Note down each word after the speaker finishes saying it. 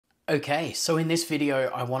Okay, so in this video,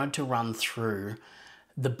 I wanted to run through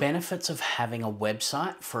the benefits of having a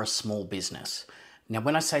website for a small business. Now,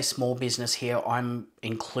 when I say small business here, I'm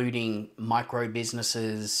including micro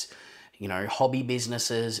businesses, hobby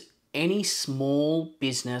businesses, any small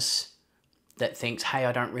business that thinks, hey,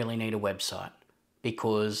 I don't really need a website,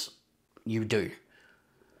 because you do.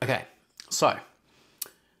 Okay, so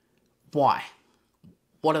why?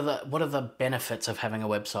 What are the benefits of having a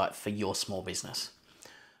website for your small business?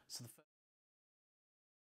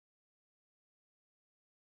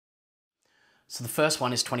 So the first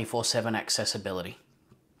one is 24/7 accessibility.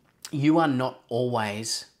 You are not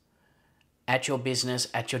always at your business,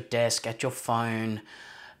 at your desk, at your phone.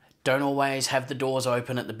 Don't always have the doors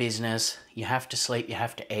open at the business. You have to sleep, you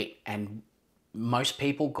have to eat. And most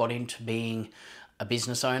people got into being a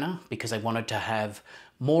business owner because they wanted to have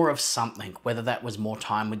more of something, whether that was more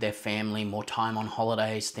time with their family, more time on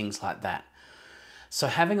holidays, things like that. So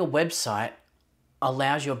having a website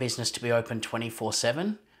allows your business to be open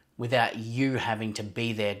 24/7 without you having to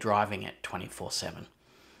be there driving it 24/7.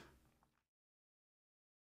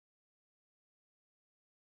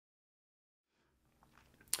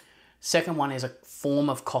 Second one is a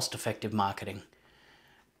form of cost-effective marketing.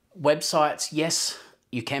 Websites, yes,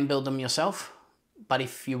 you can build them yourself, but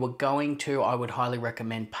if you were going to, I would highly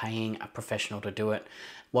recommend paying a professional to do it.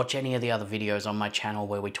 Watch any of the other videos on my channel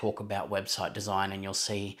where we talk about website design and you'll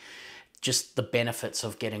see just the benefits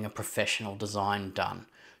of getting a professional design done.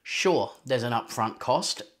 Sure, there's an upfront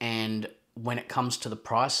cost, and when it comes to the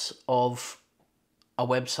price of a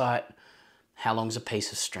website, how long's a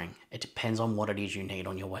piece of string? It depends on what it is you need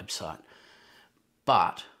on your website.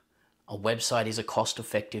 But a website is a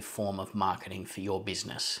cost-effective form of marketing for your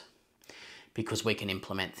business because we can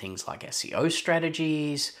implement things like SEO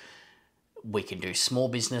strategies, we can do small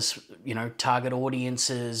business, target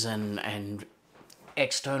audiences and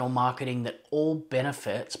external marketing that all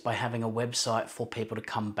benefits by having a website for people to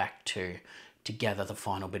come back to gather the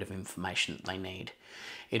final bit of information that they need.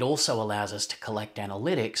 It also allows us to collect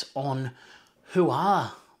analytics on who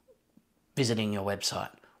are visiting your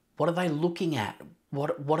website. What are they looking at?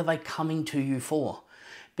 What are they coming to you for?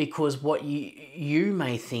 Because what you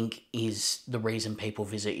may think is the reason people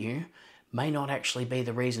visit you may not actually be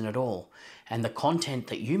the reason at all. And the content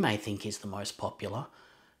that you may think is the most popular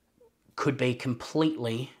could be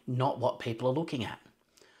completely not what people are looking at.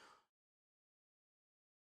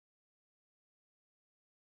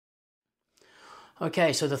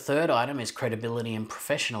 Okay, so the third item is credibility and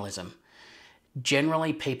professionalism.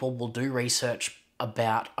 Generally, people will do research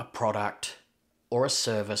about a product or a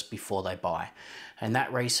service before they buy. And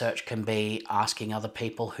that research can be asking other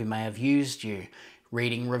people who may have used you,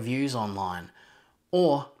 reading reviews online,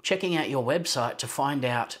 or checking out your website to find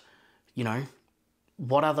out,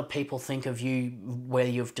 what other people think of you where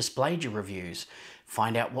you've displayed your reviews.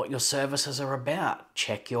 Find out what your services are about.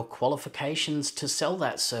 Check your qualifications to sell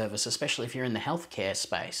that service, especially if you're in the healthcare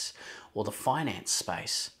space or the finance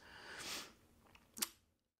space.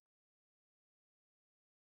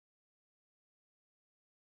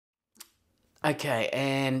 Okay,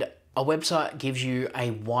 and a website gives you a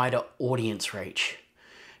wider audience reach.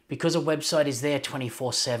 Because a website is there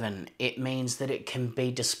 24/7, it means that it can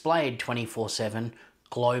be displayed 24/7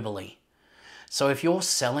 globally. So if you're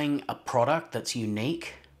selling a product that's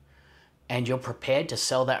unique and you're prepared to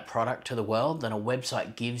sell that product to the world, then a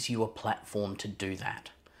website gives you a platform to do that.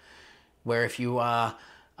 Where if you are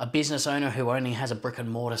a business owner who only has a brick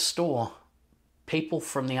and mortar store, people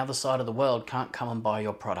from the other side of the world can't come and buy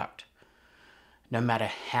your product, no matter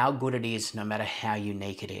how good it is, no matter how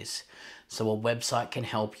unique it is. So a website can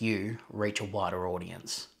help you reach a wider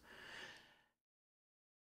audience.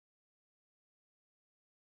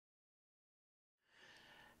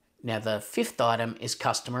 Now, the fifth item is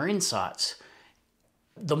customer insights.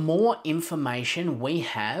 The more information we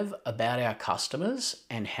have about our customers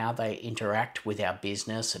and how they interact with our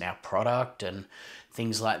business and our product and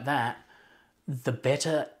things like that, the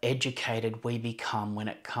better educated we become when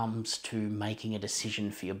it comes to making a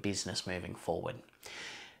decision for your business moving forward.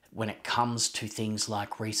 When it comes to things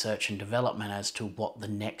like research and development as to what the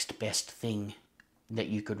next best thing that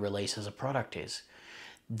you could release as a product is.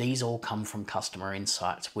 These all come from customer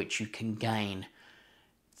insights, which you can gain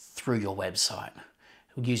through your website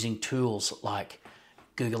using tools like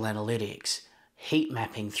Google Analytics, heat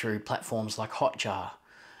mapping through platforms like Hotjar,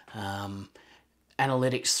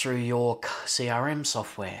 analytics through your CRM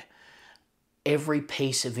software. Every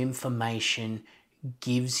piece of information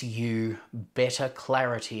gives you better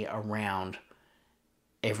clarity around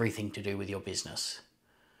everything to do with your business.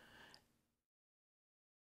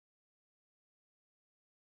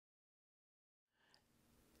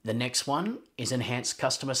 The next one is enhanced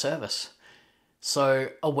customer service. So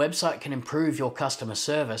a website can improve your customer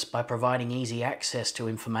service by providing easy access to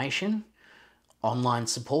information, online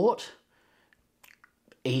support,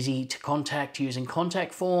 easy to contact using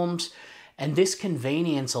contact forms, and this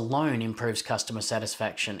convenience alone improves customer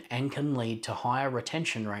satisfaction and can lead to higher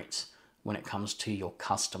retention rates when it comes to your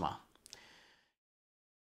customer.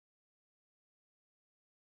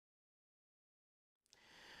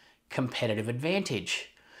 Competitive advantage.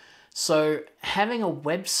 So having a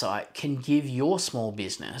website can give your small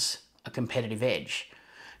business a competitive edge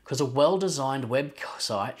because a well-designed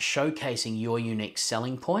website showcasing your unique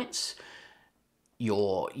selling points,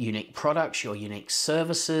 your unique products, your unique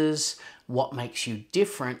services, what makes you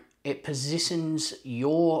different, it positions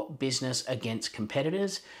your business against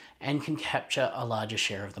competitors and can capture a larger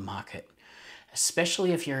share of the market.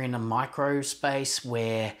 Especially if you're in a micro space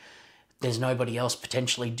where there's nobody else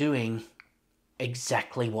potentially doing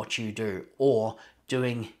exactly what you do or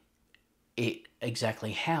doing it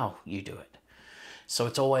exactly how you do it. So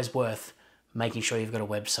it's always worth making sure you've got a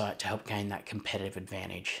website to help gain that competitive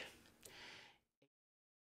advantage.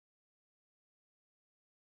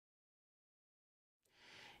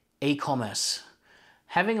 E-commerce.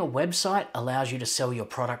 Having a website allows you to sell your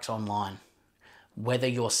products online. Whether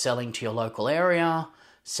you're selling to your local area,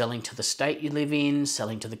 selling to the state you live in,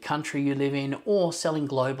 selling to the country you live in, or selling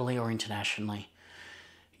globally or internationally.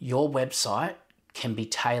 Your website can be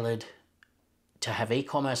tailored to have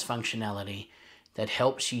e-commerce functionality that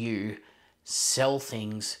helps you sell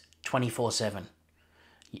things 24/7.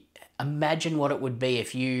 Imagine what it would be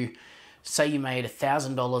if you, say you made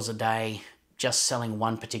 $1,000 a day just selling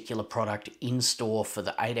one particular product in store for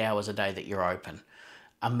the 8 hours a day that you're open.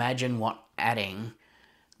 Imagine what adding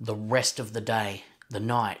the rest of the day, the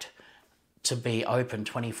night, to be open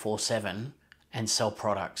 24/7 and sell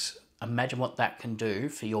products. Imagine what that can do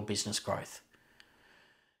for your business growth.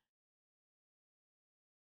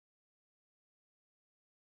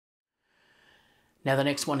 Now the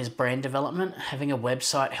next one is brand development. Having a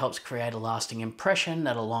website helps create a lasting impression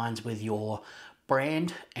that aligns with your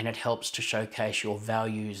brand, and it helps to showcase your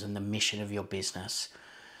values and the mission of your business.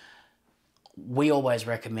 We always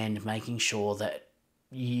recommend making sure that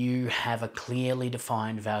you have a clearly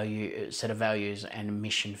defined set of values and a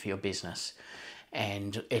mission for your business.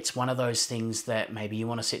 And it's one of those things that maybe you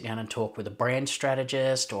want to sit down and talk with a brand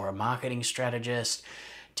strategist or a marketing strategist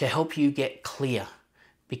to help you get clear,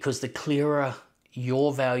 because the clearer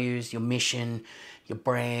your values, your mission, your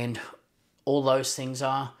brand, all those things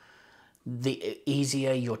are, the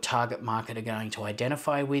easier your target market are going to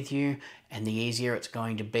identify with you, and the easier it's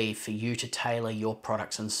going to be for you to tailor your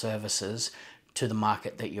products and services to the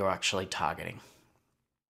market that you're actually targeting.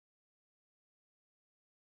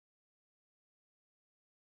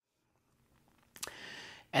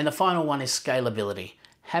 And the final one is scalability.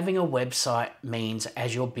 Having a website means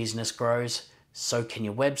as your business grows, so can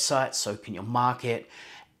your website, so can your market,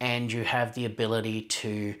 and you have the ability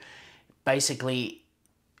to basically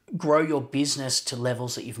grow your business to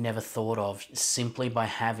levels that you've never thought of simply by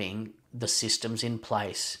having the systems in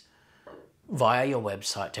place via your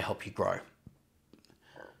website to help you grow.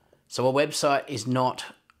 So a website is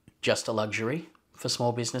not just a luxury for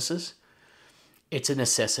small businesses. It's a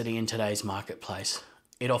necessity in today's marketplace.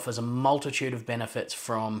 It offers a multitude of benefits,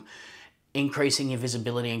 from increasing your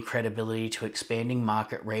visibility and credibility to expanding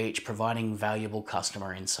market reach, providing valuable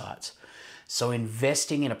customer insights. So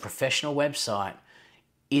investing in a professional website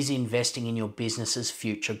is investing in your business's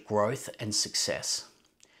future growth and success.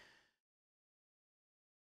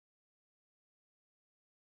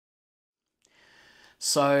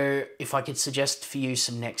 So if I could suggest for you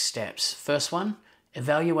some next steps. First one,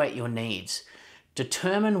 evaluate your needs.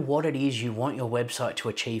 Determine what it is you want your website to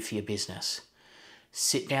achieve for your business.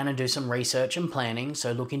 Sit down and do some research and planning,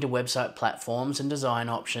 so look into website platforms and design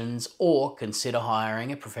options, or consider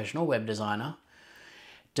hiring a professional web designer.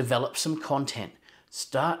 Develop some content.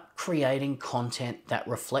 Start creating content that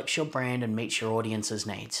reflects your brand and meets your audience's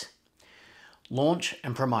needs. Launch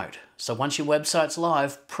and promote. So once your website's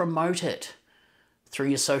live, promote it through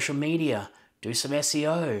your social media. Do some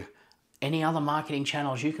SEO, any other marketing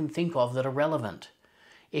channels you can think of that are relevant.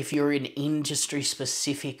 If you're an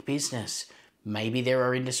industry-specific business, maybe there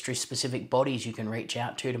are industry-specific bodies you can reach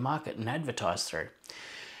out to market and advertise through.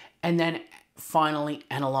 And then finally,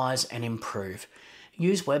 analyze and improve.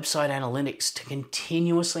 Use website analytics to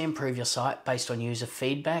continuously improve your site based on user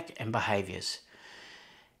feedback and behaviors.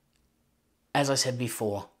 As I said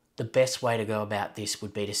before, the best way to go about this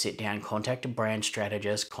would be to sit down, contact a brand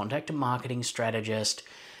strategist, contact a marketing strategist,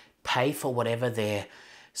 pay for whatever their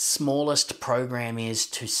smallest program is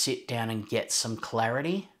to sit down and get some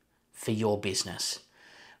clarity for your business.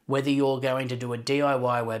 Whether you're going to do a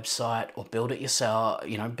DIY website or build it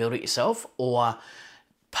yourself, or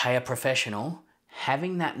pay a professional,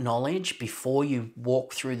 having that knowledge before you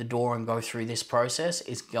walk through the door and go through this process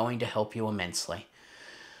is going to help you immensely.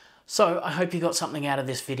 So I hope you got something out of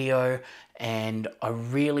this video, and I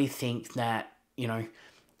really think that,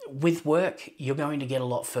 with work, you're going to get a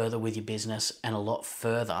lot further with your business and a lot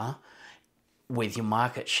further with your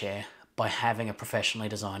market share by having a professionally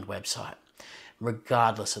designed website,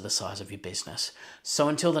 regardless of the size of your business. So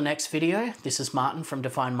until the next video, this is Martin from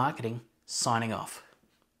Define Marketing, signing off.